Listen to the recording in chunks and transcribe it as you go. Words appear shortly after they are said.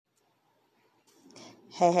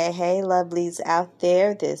Hey, lovelies out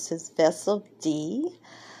there. This is Vessel D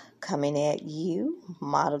coming at you,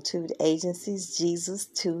 Modeltude Agency's Jesus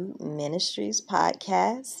 2 Ministries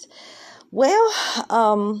podcast. Well,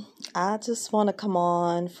 I just want to come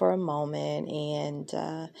on for a moment and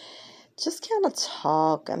just kind of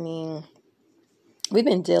talk. We've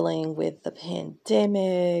been dealing with the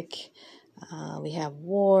pandemic. We have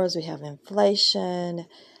wars, we have inflation.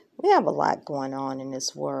 We have a lot going on in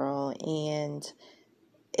this world, and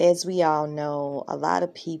as we all know, a lot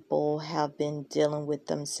of people have been dealing with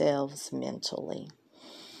themselves mentally.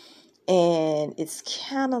 And it's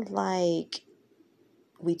kind of like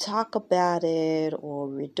we talk about it, or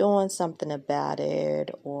we're doing something about it,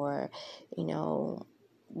 or,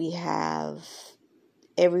 we have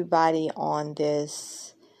everybody on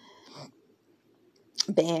this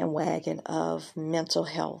bandwagon of mental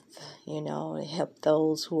health, to help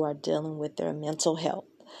those who are dealing with their mental health.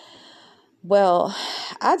 Well,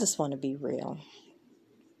 I just want to be real.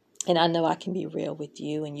 And I know I can be real with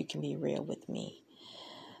you and you can be real with me.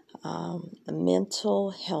 Mental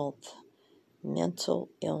health, mental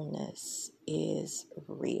illness is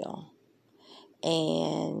real.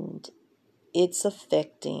 And it's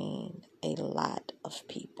affecting a lot of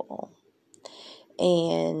people.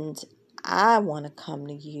 And I want to come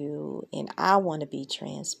to you and I want to be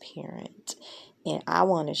transparent. And I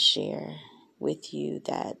want to share with you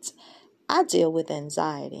that I deal with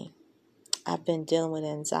anxiety. I've been dealing with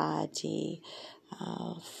anxiety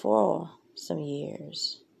for some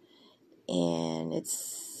years. And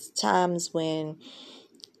it's times when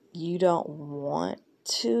you don't want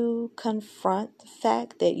to confront the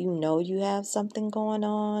fact that you know you have something going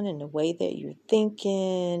on and the way that you're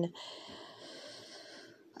thinking,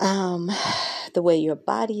 the way your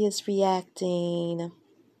body is reacting.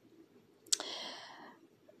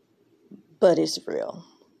 But it's real.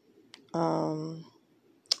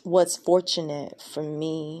 What's fortunate for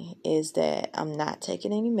me is that I'm not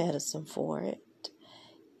taking any medicine for it.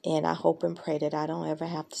 And I hope and pray that I don't ever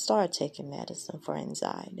have to start taking medicine for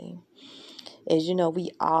anxiety. As you know, we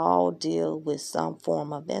all deal with some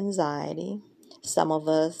form of anxiety. Some of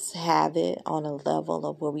us have it on a level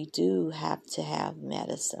of where we do have to have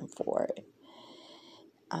medicine for it.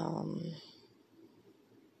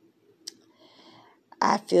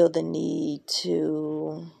 I feel the need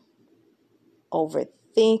to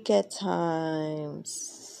overthink at times,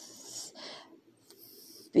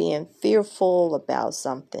 being fearful about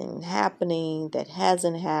something happening that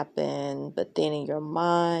hasn't happened, but then in your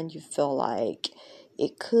mind you feel like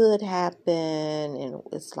it could happen, and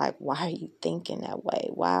it's like, why are you thinking that way?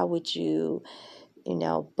 Why would you,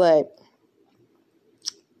 but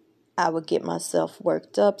I would get myself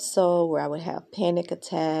worked up where I would have panic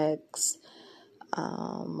attacks,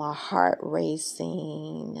 my heart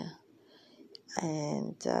racing,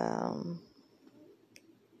 and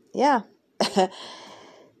yeah.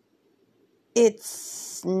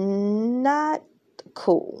 It's not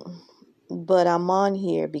cool, but I'm on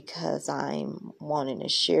here because I'm wanting to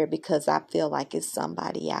share, because I feel like it's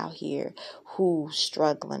somebody out here who's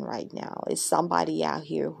struggling right now. It's somebody out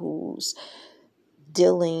here who's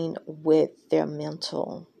dealing with their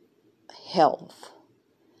mental health.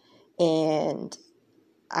 And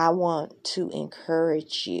I want to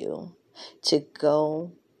encourage you to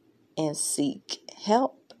go and seek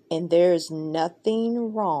help. And there's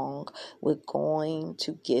nothing wrong with going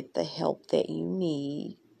to get the help that you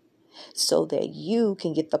need so that you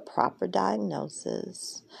can get the proper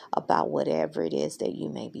diagnosis about whatever it is that you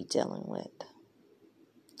may be dealing with.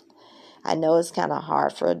 I know it's kind of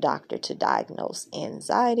hard for a doctor to diagnose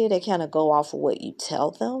anxiety. They kind of go off of what you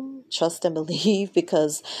tell them, trust and believe,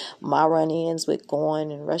 because my run-ins with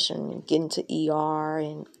going and rushing and getting to ER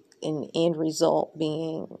and end result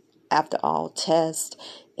being, after all tests,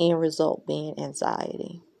 end result being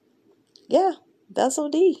anxiety. Yeah, that's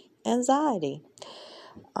OD, anxiety.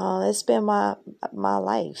 It's been my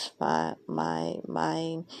life, my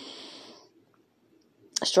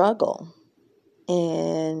struggle,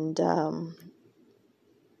 and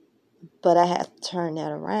but I had to turn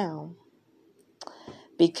that around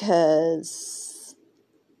because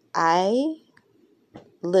I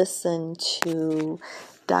listened to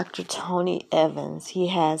Dr. Tony Evans. He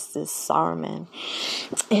has this sermon,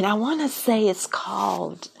 and I want to say it's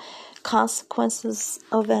called Consequences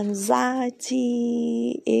of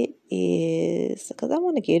Anxiety. It is, because I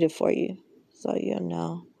want to get it for you so you'll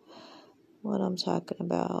know what I'm talking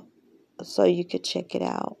about, so you could check it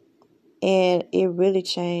out. And it really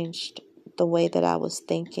changed the way that I was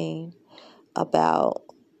thinking about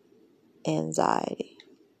anxiety.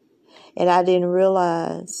 And I didn't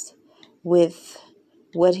realize with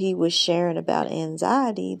what he was sharing about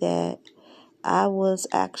anxiety, that I was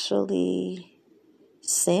actually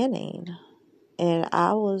sinning, and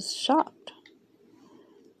I was shocked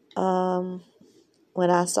when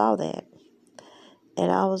I saw that.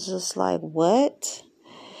 And I was just like, what?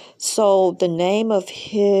 So the name of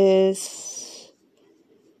he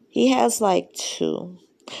has like two.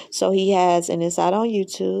 So he has, and it's out on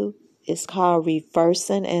YouTube, it's called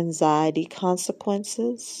Reversing Anxiety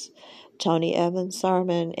Consequences, Tony Evans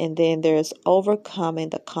sermon. And then there's Overcoming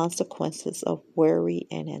the Consequences of Worry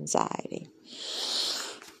and Anxiety.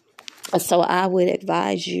 So I would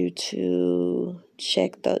advise you to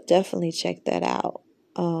definitely check that out,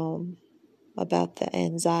 about the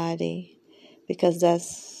anxiety, because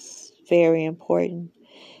that's very important.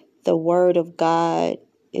 The Word of God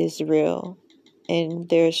is real, and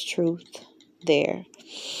there's truth there.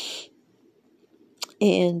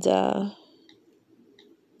 And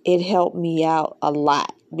it helped me out a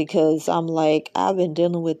lot, because I'm like, I've been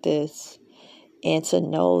dealing with this, and to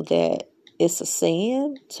know that it's a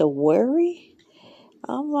sin to worry,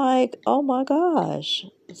 I'm like, oh my gosh.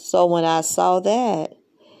 So when I saw that,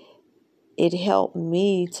 it helped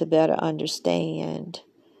me to better understand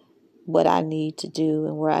what I need to do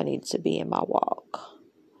and where I need to be in my walk.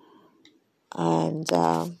 And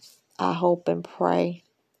I hope and pray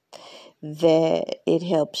that it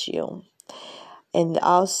helps you. And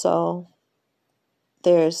also,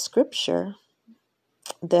 there's scripture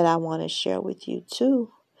that I want to share with you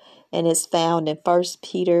too. And it's found in 1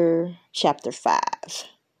 Peter chapter 5.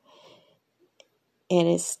 And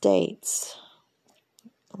it states,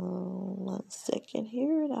 1 second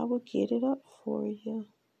here, and I will get it up for you.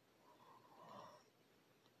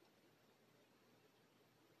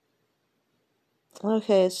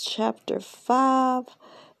 Okay, it's chapter 5,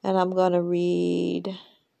 and I'm going to read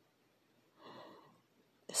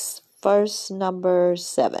verse number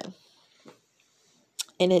 7.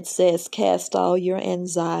 And it says, cast all your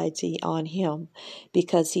anxiety on him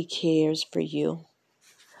because he cares for you.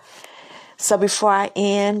 So before I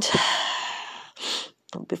end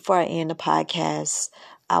the podcast,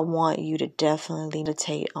 I want you to definitely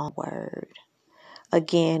meditate on the word.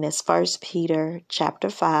 Again, it's 1 Peter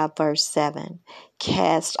chapter 5, verse 7.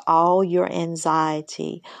 Cast all your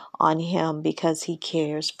anxiety on him because he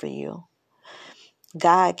cares for you.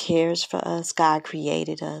 God cares for us. God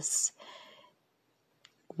created us.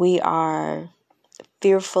 We are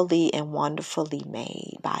fearfully and wonderfully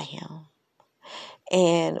made by him.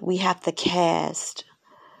 And we have to cast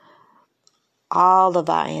all of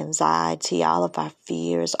our anxiety, all of our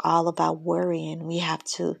fears, all of our worrying. We have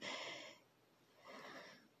to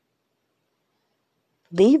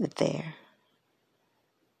leave it there.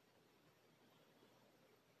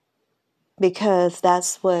 Because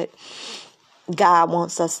that's what God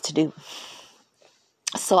wants us to do.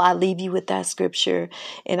 So I leave you with that scripture,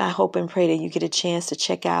 and I hope and pray that you get a chance to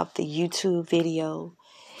check out the YouTube video.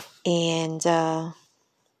 And I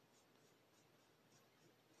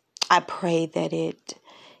pray that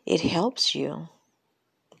it helps you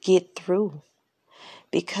get through,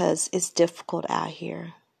 because it's difficult out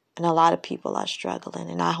here, and a lot of people are struggling.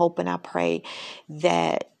 And I hope and I pray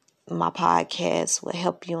that my podcast will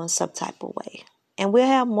help you in some type of way. And we'll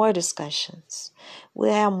have more discussions.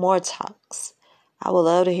 We'll have more talks. I would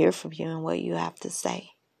love to hear from you and what you have to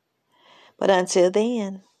say. But until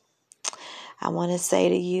then, I want to say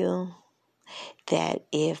to you that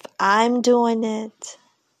if I'm doing it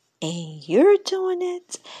and you're doing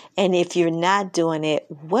it, and if you're not doing it,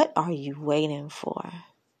 what are you waiting for?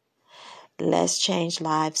 Let's change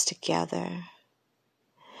lives together.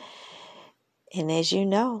 And as you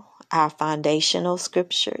know, our foundational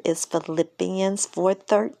scripture is Philippians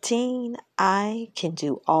 4:13. I can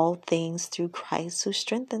do all things through Christ who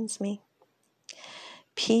strengthens me.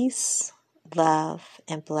 Peace, love,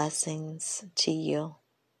 and blessings to you.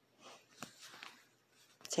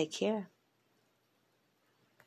 Take care.